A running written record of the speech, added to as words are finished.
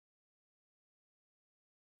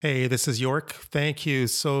Hey, this is York. Thank you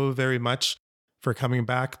so very much for coming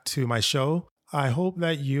back to my show. I hope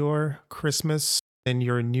that your Christmas and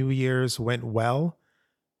your New Year's went well.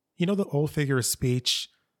 You know the old figure of speech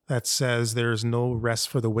that says there's no rest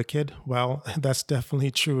for the wicked? Well, that's definitely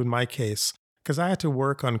true in my case. Because I had to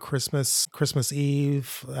work on Christmas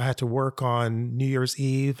Eve. I had to work on New Year's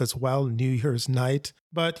Eve as well, New Year's night.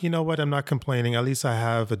 But you know what? I'm not complaining. At least I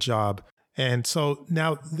have a job. And so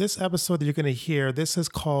now this episode that you're going to hear, this is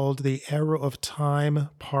called The Arrow of Time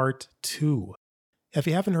Part 2. If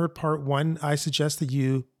you haven't heard Part 1, I suggest that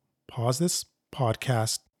you pause this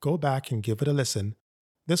podcast, go back and give it a listen.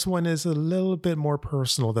 This one is a little bit more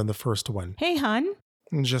personal than the first one. Hey, hon.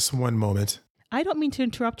 Just one moment. I don't mean to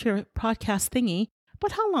interrupt your podcast thingy,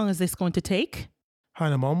 but how long is this going to take?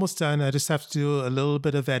 Hon, I'm almost done. I just have to do a little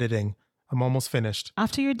bit of editing. I'm almost finished.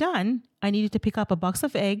 After you're done, I need you to pick up a box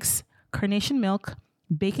of eggs, carnation milk,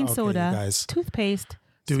 baking soda, toothpaste,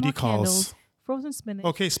 duty small calls, candles, frozen spinach.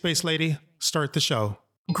 Okay, Space Lady, start the show.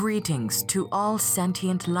 Greetings to all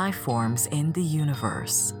sentient life forms in the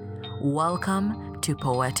universe. Welcome to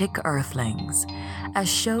Poetic Earthlings, a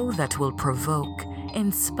show that will provoke,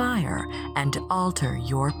 inspire, and alter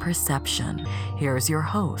your perception. Here's your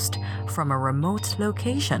host from a remote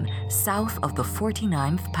location south of the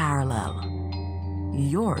 49th parallel,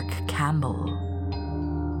 York Campbell.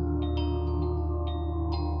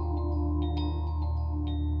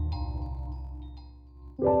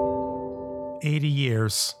 80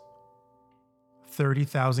 years,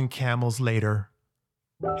 30,000 camels later,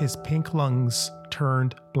 his pink lungs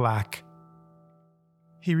turned black.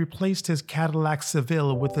 He replaced his Cadillac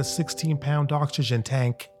Seville with a 16-pound oxygen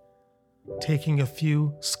tank. Taking a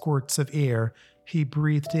few squirts of air, he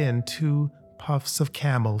breathed in 2 puffs of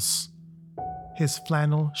camels. His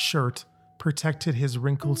flannel shirt protected his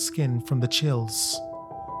wrinkled skin from the chills.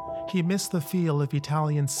 He missed the feel of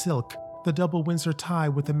Italian silk, the double Windsor tie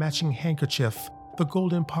with the matching handkerchief, the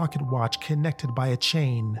golden pocket watch connected by a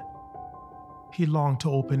chain. He longed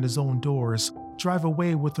to open his own doors, drive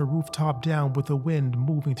away with the rooftop down with the wind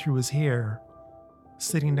moving through his hair.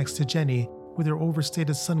 Sitting next to Jenny with her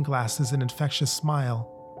overstated sunglasses and infectious smile.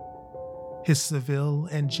 His Seville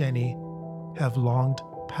and Jenny have long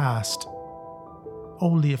passed.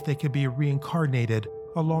 Only if they could be reincarnated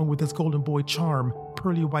along with his golden boy charm,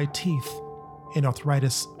 pearly white teeth, and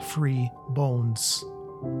arthritis-free bones.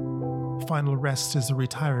 Final rest is a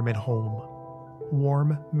retirement home.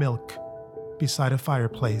 Warm milk beside a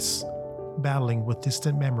fireplace, battling with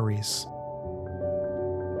distant memories.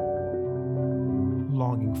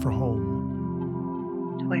 Longing for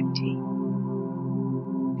home. 20,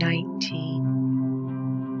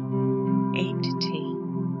 19,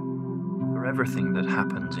 18. For everything that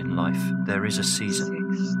happens in life, there is a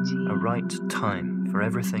season, 16, a right time for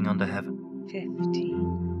everything under heaven.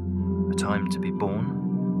 15, A time to be born,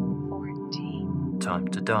 14, a time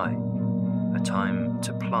to die, a time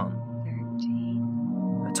to plant,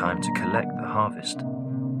 13, a time to collect the harvest,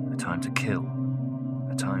 a time to kill,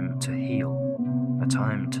 a time to heal, a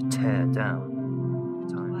time to tear down, a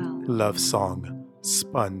time 12, Love song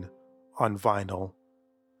spun on vinyl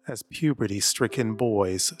as puberty-stricken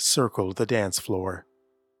boys circled the dance floor.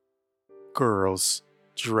 Girls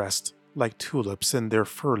dressed like tulips in their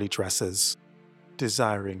furry dresses,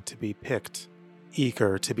 desiring to be picked,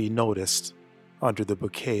 eager to be noticed under the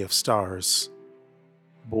bouquet of stars.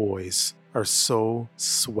 Boys are so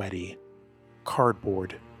sweaty,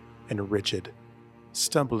 cardboard, and rigid,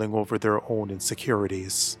 stumbling over their own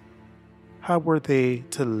insecurities. How were they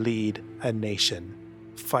to lead a nation,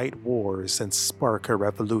 fight wars, and spark a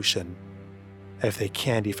revolution if they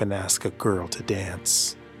can't even ask a girl to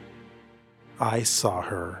dance? I saw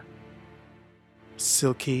her.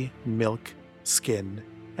 Silky milk skin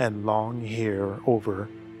and long hair over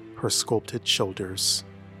her sculpted shoulders.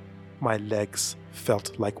 My legs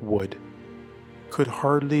felt like wood, could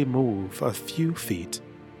hardly move a few feet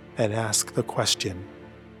and ask the question.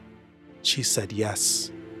 She said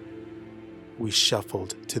yes. We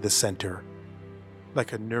shuffled to the center,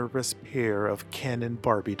 like a nervous pair of Ken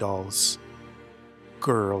Barbie dolls.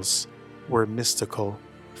 Girls were mystical,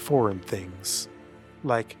 foreign things,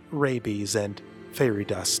 like rabies and fairy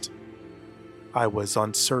dust. I was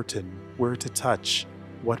uncertain where to touch,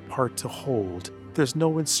 what part to hold. There's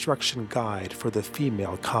no instruction guide for the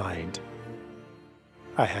female kind.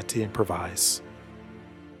 I had to improvise.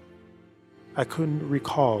 I couldn't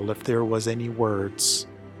recall if there was any words.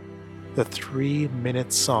 The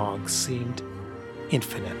 3-minute song seemed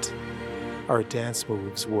infinite. Our dance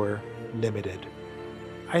moves were limited.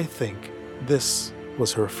 I think this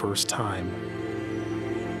was her first time.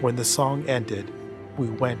 When the song ended, we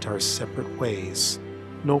went our separate ways,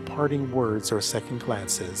 No parting words or second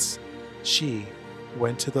glances. She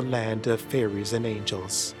went to the land of fairies and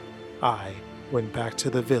angels. I went back to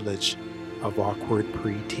the village of awkward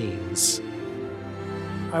preteens.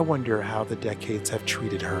 I wonder how the decades have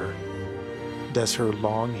treated her. Does her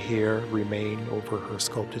long hair remain over her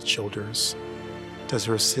sculpted shoulders? Does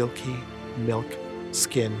her silky milk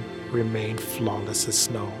skin remain flawless as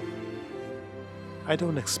snow? I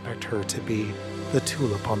don't expect her to be the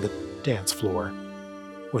tulip on the dance floor,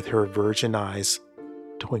 with her virgin eyes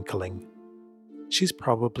twinkling. She's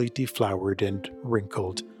probably deflowered and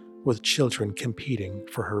wrinkled, with children competing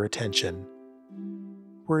for her attention.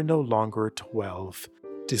 We're no longer 12,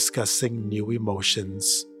 discussing new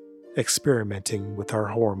emotions, experimenting with our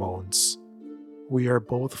hormones. We are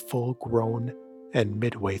both full-grown and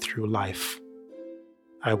midway through life.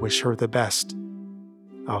 I wish her the best.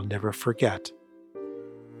 I'll never forget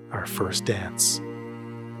our first dance.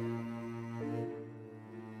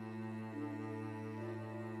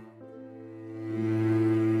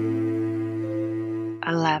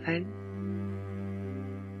 Eleven,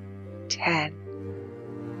 10,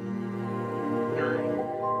 9.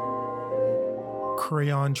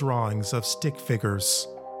 Crayon drawings of stick figures,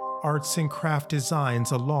 arts and craft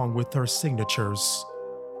designs along with our signatures,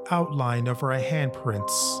 outline of our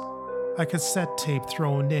handprints, a cassette tape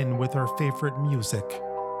thrown in with our favorite music,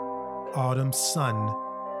 autumn sun,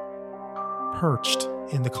 perched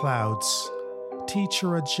in the clouds.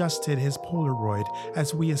 Teacher adjusted his Polaroid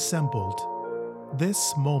as we assembled.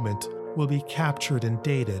 This moment will be captured and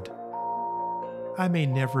dated. I may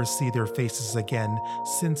never see their faces again,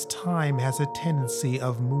 since time has a tendency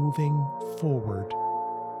of moving forward.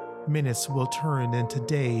 Minutes will turn into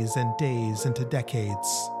days and days into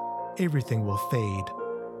decades. Everything will fade.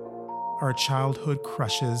 Our childhood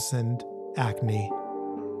crushes and acne,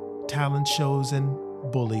 talent shows and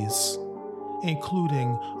bullies,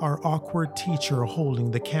 including our awkward teacher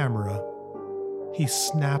holding the camera. He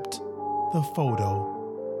snapped the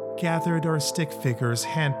photo, gathered our stick figures,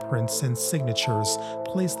 handprints, and signatures,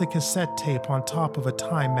 placed the cassette tape on top of a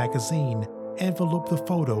Time magazine, enveloped the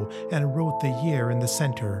photo, and wrote the year in the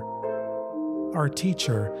center. Our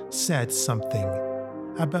teacher said something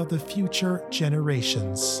about the future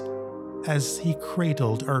generations as he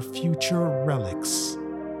cradled our future relics,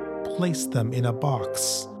 placed them in a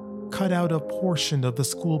box, cut out a portion of the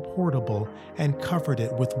school portable, and covered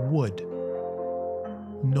it with wood.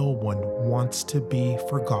 No one wants to be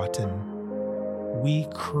forgotten. We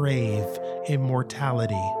crave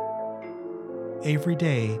immortality. Every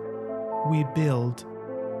day, we build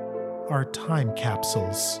our time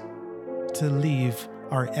capsules to leave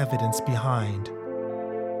our evidence behind,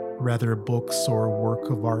 rather books or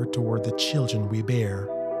work of art or the children we bear.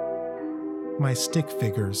 My stick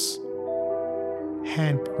figures,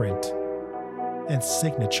 handprint, and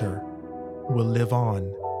signature will live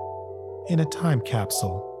on in a time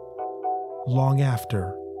capsule long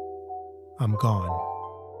after I'm gone.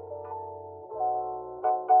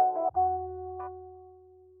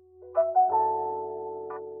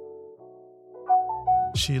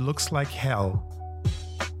 She looks like hell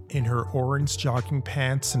in her orange jogging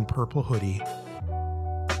pants and purple hoodie.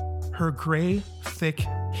 Her gray, thick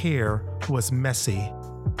hair was messy,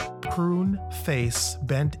 prune face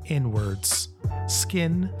bent inwards,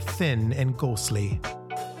 skin thin and ghostly.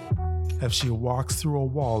 If she walks through a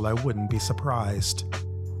wall, I wouldn't be surprised.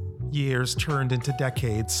 Years turned into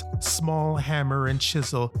decades, small hammer and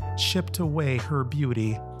chisel chipped away her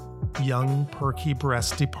beauty. Young, perky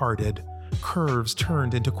breasts departed, curves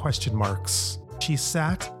turned into question marks. She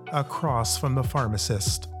sat across from the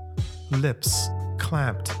pharmacist, lips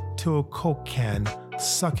clamped to a Coke can,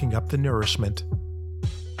 sucking up the nourishment.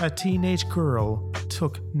 A teenage girl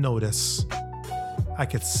took notice. I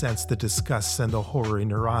could sense the disgust and the horror in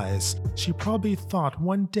her eyes. She probably thought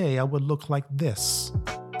one day I would look like this.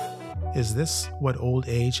 Is this what old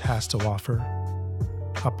age has to offer?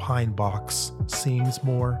 A pine box seems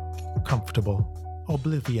more comfortable.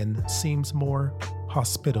 Oblivion seems more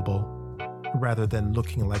hospitable, rather than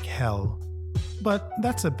looking like hell. But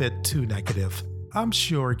that's a bit too negative. I'm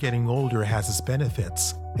sure getting older has its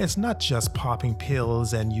benefits. It's not just popping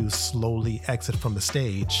pills and you slowly exit from the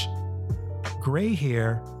stage. Gray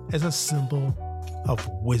hair is a symbol of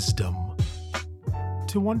wisdom.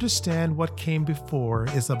 To understand what came before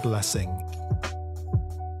is a blessing.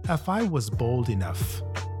 If I was bold enough,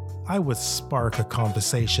 I would spark a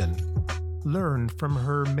conversation, learn from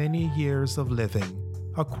her many years of living,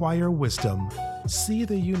 acquire wisdom, see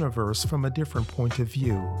the universe from a different point of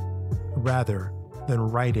view, rather than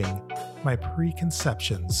writing my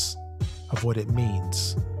preconceptions of what it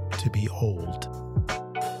means to be old.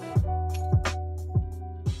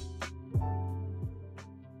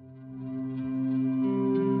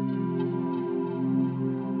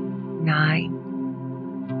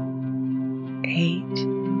 9, 8,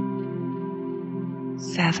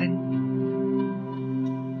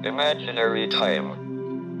 7. Imaginary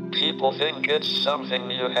time. People think it's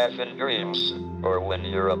something you have in dreams, or when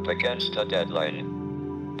you're up against a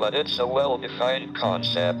deadline. But it's a well-defined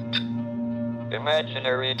concept.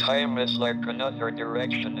 Imaginary time is like another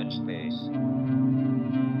direction in space.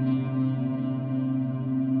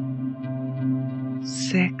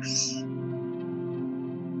 6,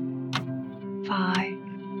 5,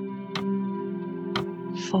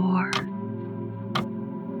 4,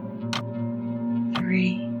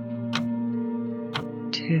 3,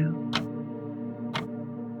 2,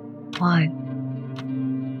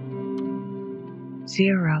 1,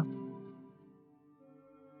 0.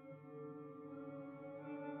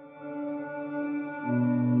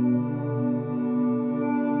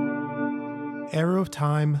 Arrow of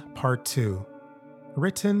Time Part 2.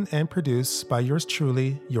 Written and produced by yours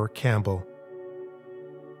truly, York Campbell.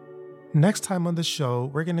 Next time on the show,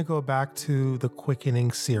 we're going to go back to the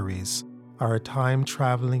Quickening series, our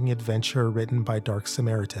time-traveling adventure written by Dark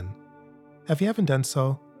Samaritan. If you haven't done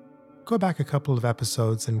so, go back a couple of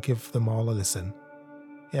episodes and give them all a listen.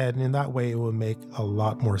 And in that way, it will make a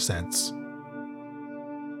lot more sense.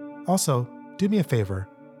 Also, do me a favor,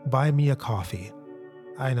 buy me a coffee.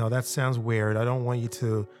 I know that sounds weird. I don't want you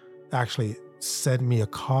to actually send me a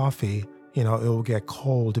coffee. It will get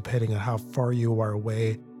cold depending on how far you are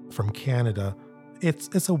away from Canada.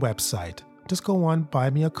 It's a website. Just go on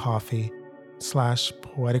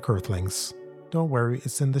buymeacoffee.com/Poetic Earthlings. Don't worry,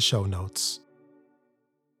 it's in the show notes.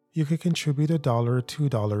 You could contribute $1 or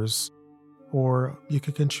 $2, or you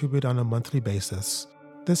could contribute on a monthly basis.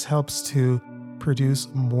 This helps to produce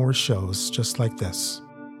more shows just like this.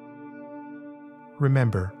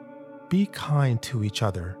 Remember, be kind to each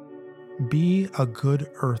other. Be a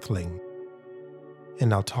good earthling.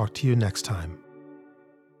 And I'll talk to you next time.